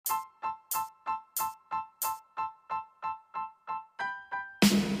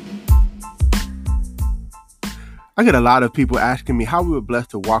I get a lot of people asking me how we were blessed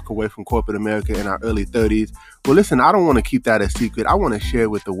to walk away from corporate America in our early 30s. Well, listen, I don't want to keep that a secret. I want to share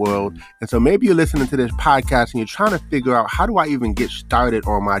it with the world. And so maybe you're listening to this podcast and you're trying to figure out, how do I even get started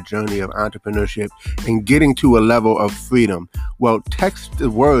on my journey of entrepreneurship and getting to a level of freedom? Well, text the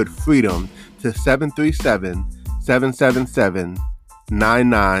word freedom to 737 777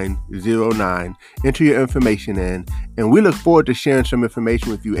 9909. Enter your information in, and we look forward to sharing some information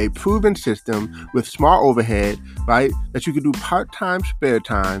with you. A proven system with small overhead, right? That you can do part-time, spare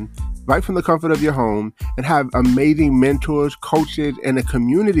time, right from the comfort of your home, and have amazing mentors, coaches, and a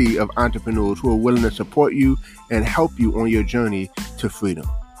community of entrepreneurs who are willing to support you and help you on your journey to freedom.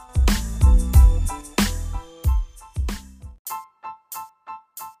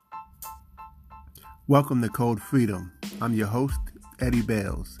 Welcome to Code Freedom. I'm your host, Eddie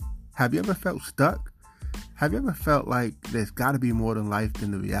Bales. Have you ever felt stuck? Have you ever felt like there's got to be more than life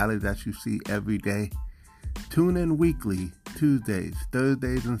than the reality that you see every day? Tune in weekly, Tuesdays,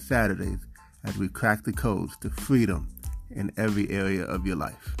 Thursdays, and Saturdays as we crack the codes to freedom in every area of your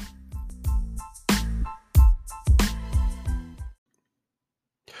life.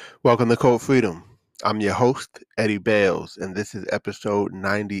 Welcome to Code Freedom. I'm your host, Eddie Bales, and this is episode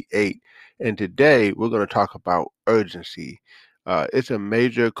 98. And today we're going to talk about urgency. It's a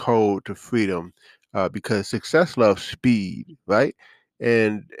major code to freedom because success loves speed, right?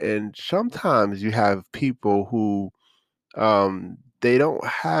 And sometimes you have people who they don't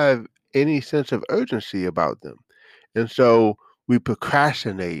have any sense of urgency about them, and so we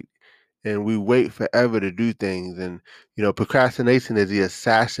procrastinate and we wait forever to do things. And procrastination is the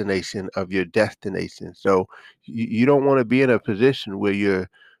assassination of your destination. So you don't want to be in a position where you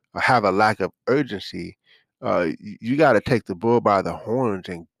have a lack of urgency. You got to take the bull by the horns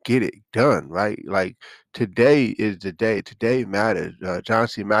and get it done, right? Like, today is the day. Today matters. John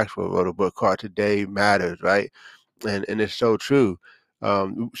C. Maxwell wrote a book called Today Matters, right? And it's so true.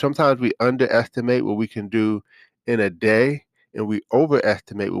 Sometimes we underestimate what we can do in a day, and we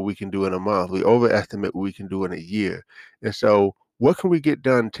overestimate what we can do in a month. We overestimate what we can do in a year. And so, what can we get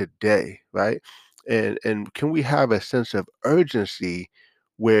done today, right? And can we have a sense of urgency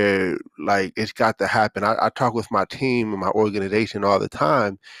where, like, it's got to happen? I talk with my team and my organization all the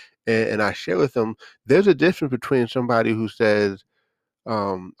time, and I share with them there's a difference between somebody who says,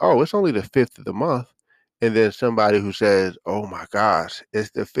 "Oh, it's only the 5th of the month," and then somebody who says, "Oh my gosh, it's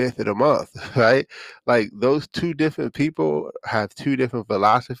the 5th of the month," right? Like, those two different people have two different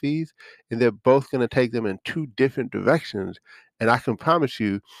philosophies, and they're both going to take them in two different directions. And I can promise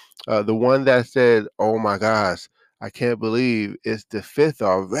you, the one that said, "Oh my gosh, I can't believe it's the 5th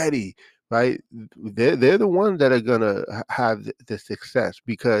already," right? They're the ones that are going to have the success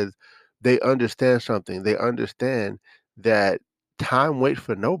because they understand something. They understand that time waits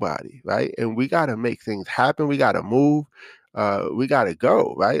for nobody, right? And we got to make things happen. We got to move. We got to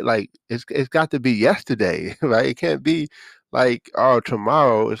go, right? Like, it's got to be yesterday, right? It can't be like, oh,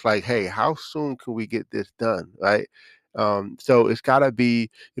 tomorrow. It's like, hey, how soon can we get this done, right? So it's got to be,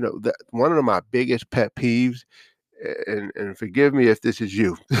 one of my biggest pet peeves, and forgive me if this is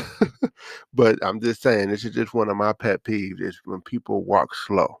you, but I'm just saying, this is just one of my pet peeves, is when people walk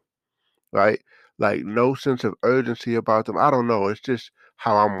slow, right? Like, no sense of urgency about them. I don't know. It's just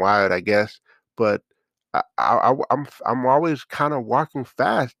how I'm wired, I guess. But I'm always kind of walking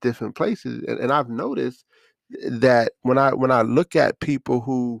fast different places, and I've noticed that when I look at people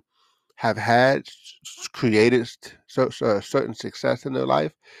who have had created certain success in their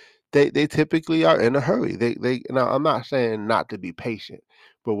life, they typically are in a hurry. They now, I'm not saying not to be patient,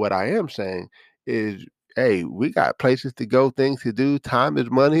 but what I am saying is, hey, we got places to go, things to do, time is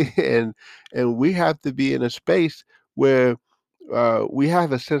money, and we have to be in a space where we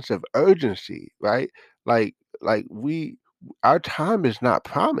have a sense of urgency, right? Like we our time is not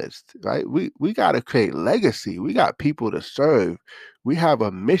promised, right? We got to create legacy. We got people to serve. We have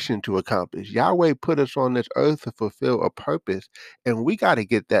a mission to accomplish. Yahweh put us on this earth to fulfill a purpose, and we got to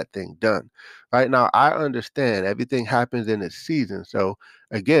get that thing done. Right now, I understand everything happens in its season. So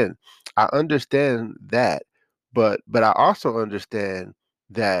again, I understand that, but I also understand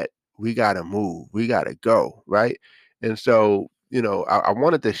that we got to move. We got to go, right? And so, I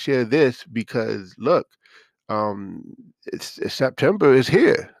wanted to share this because, look, um, September is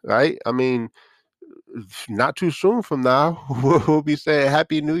here, right? I mean, not too soon from now, we'll be saying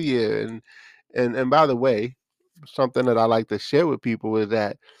Happy New Year. And by the way, something that I like to share with people is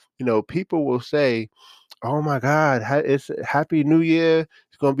that, people will say, "Oh my God, it's Happy New Year.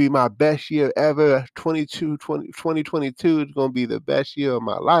 It's going to be my best year ever. 2022 is going to be the best year of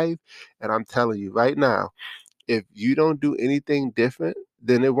my life." And I'm telling you right now, if you don't do anything different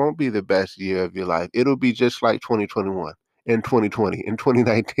then it won't be the best year of your life. It'll be just like 2021 and 2020 and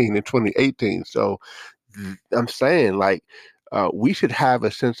 2019 and 2018. So I'm saying, like, we should have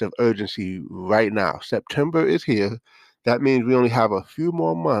a sense of urgency right now. September is here. That means we only have a few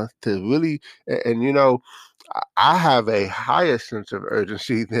more months to really, and I have a higher sense of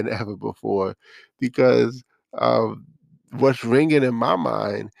urgency than ever before because what's ringing in my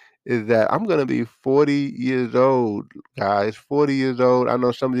mind is that I'm going to be 40 years old, guys. 40 years old. I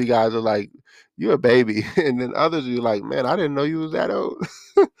know some of you guys are like, you're a baby. And then others are like, man, I didn't know you was that old.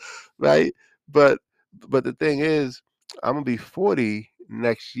 Right? But the thing is, I'm going to be 40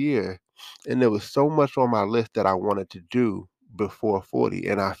 next year. And there was so much on my list that I wanted to do before 40,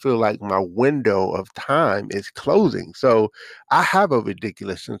 and I feel like my window of time is closing. So I have a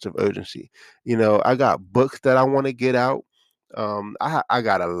ridiculous sense of urgency. I got books that I want to get out. I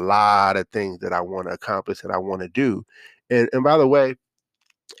got a lot of things that I want to accomplish and I want to do. And by the way,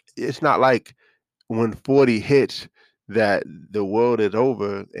 it's not like when 40 hits that the world is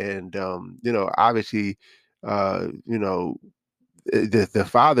over, and obviously, the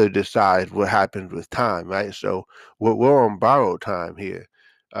father decides what happens with time, right? So we're on borrowed time here.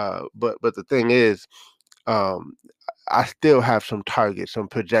 But the thing is, um, I still have some targets, some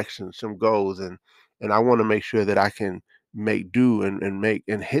projections, some goals, and I want to make sure that I can make do and make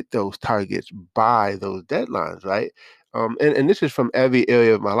and hit those targets by those deadlines, right? And this is from every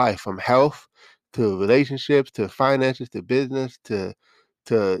area of my life, from health to relationships to finances to business to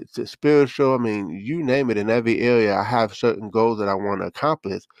spiritual. I mean, you name it. In every area, I have certain goals that I want to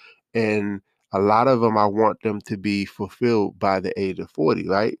accomplish, and a lot of them I want them to be fulfilled by the age of 40,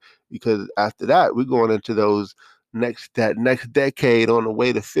 right? Because after that, we're going into that next decade on the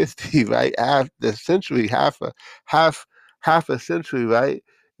way to 50, right? Half the century, half half a century, right?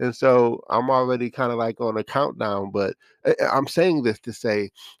 And so I'm already kind of like on a countdown, but I'm saying this to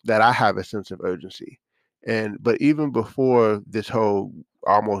say that I have a sense of urgency. But even before this whole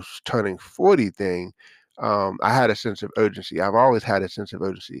almost turning 40 thing, I had a sense of urgency. I've always had a sense of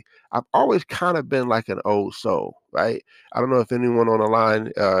urgency. I've always kind of been like an old soul, right? I don't know if anyone on the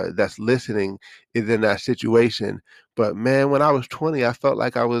line that's listening is in that situation, but man, when I was 20, I felt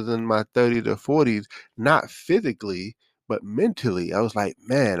like I was in my 30s or 40s, not physically, but mentally. I was like,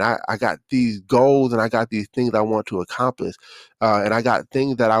 man, I got these goals and I got these things I want to accomplish. And I got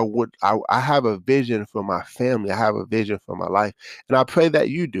things that I have a vision for my family. I have a vision for my life. And I pray that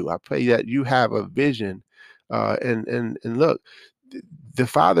you do. I pray that you have a vision. And look, the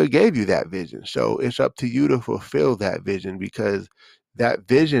Father gave you that vision. So it's up to you to fulfill that vision, because that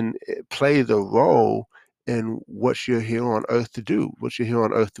vision plays a role in what you're here on earth to do, what you're here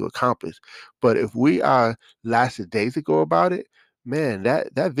on earth to accomplish. But if we are lackadaisical about it, man,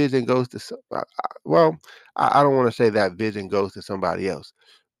 that vision goes to well, I don't want to say that vision goes to somebody else.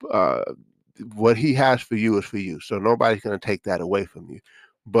 Uh, what he has for you is for you, so nobody's going to take that away from you.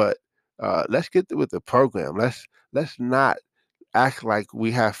 But let's get with the program. Let's not act like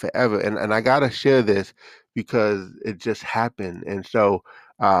we have forever. And I gotta share this because it just happened. And so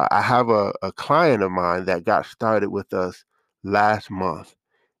I have a client of mine that got started with us last month.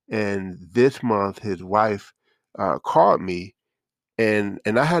 And this month his wife called me, and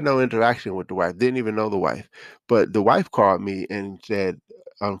I had no interaction with the wife, didn't even know the wife. But the wife called me and said,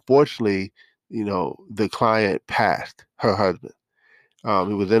 unfortunately, the client passed, her husband.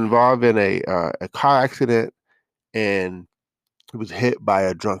 He was involved in a car accident, and he was hit by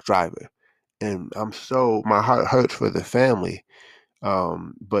a drunk driver. And my heart hurts for the family.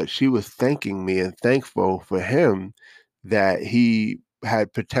 But she was thanking me and thankful for him that he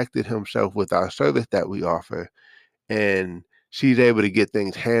had protected himself with our service that we offer. And she's able to get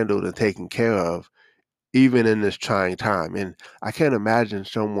things handled and taken care of, even in this trying time. And I can't imagine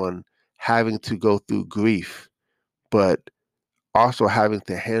someone having to go through grief, but also having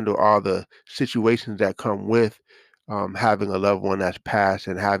to handle all the situations that come with having a loved one that's passed,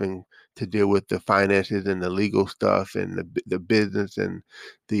 and having to deal with the finances and the legal stuff and the business and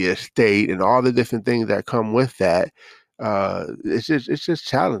the estate and all the different things that come with that. It's just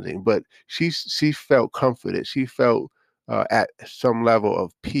challenging, but she felt comforted. She felt at some level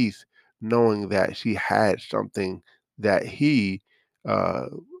of peace, knowing that she had something that he uh,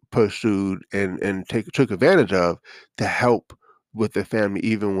 pursued and took advantage of to help with the family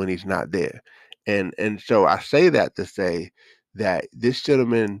even when he's not there. And so I say that to say that this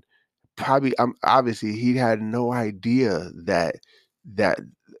gentleman probably obviously he had no idea that that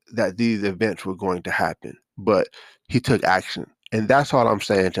these events were going to happen, but he took action. And that's all I'm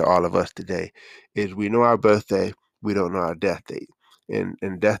saying to all of us today is we know our birthday, we don't know our death date.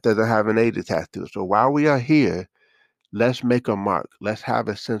 And death doesn't have an age attached to it. So while we are here, let's make a mark. Let's have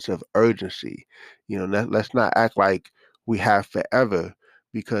a sense of urgency. Let's not act like we have forever,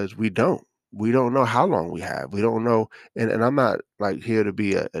 because we don't. We don't know how long we have. We don't know. And I'm not like here to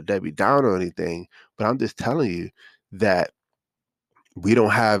be a Debbie Downer or anything, but I'm just telling you that we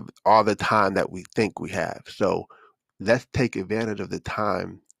don't have all the time that we think we have. So let's take advantage of the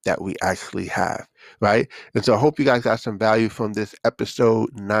time that we actually have, right? And so I hope you guys got some value from this episode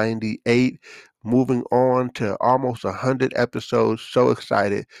 98. Moving on to almost 100 episodes. So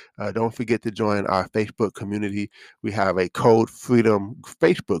excited. Don't forget to join our Facebook community. We have a Code Freedom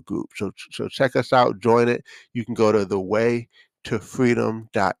Facebook group. So check us out, join it. You can go to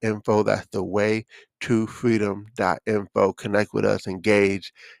thewaytofreedom.info. That's thewaytofreedom.info. Connect with us,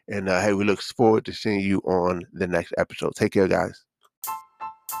 engage, and hey, we look forward to seeing you on the next episode. Take care, guys.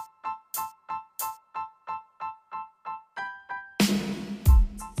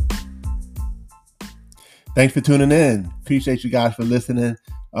 Thanks for tuning in. Appreciate you guys for listening.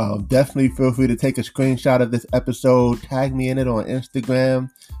 Definitely feel free to take a screenshot of this episode, tag me in it on Instagram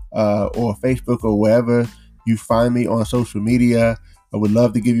or Facebook or wherever you find me on social media. I would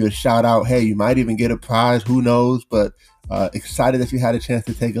love to give you a shout out. Hey, you might even get a prize. Who knows? But excited that you had a chance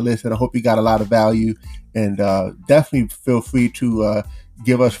to take a listen. I hope you got a lot of value. And definitely feel free to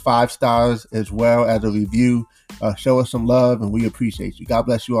give us 5 stars as well as a review. Show us some love, and we appreciate you. God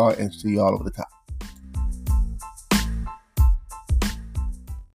bless you all, and see you all over the top.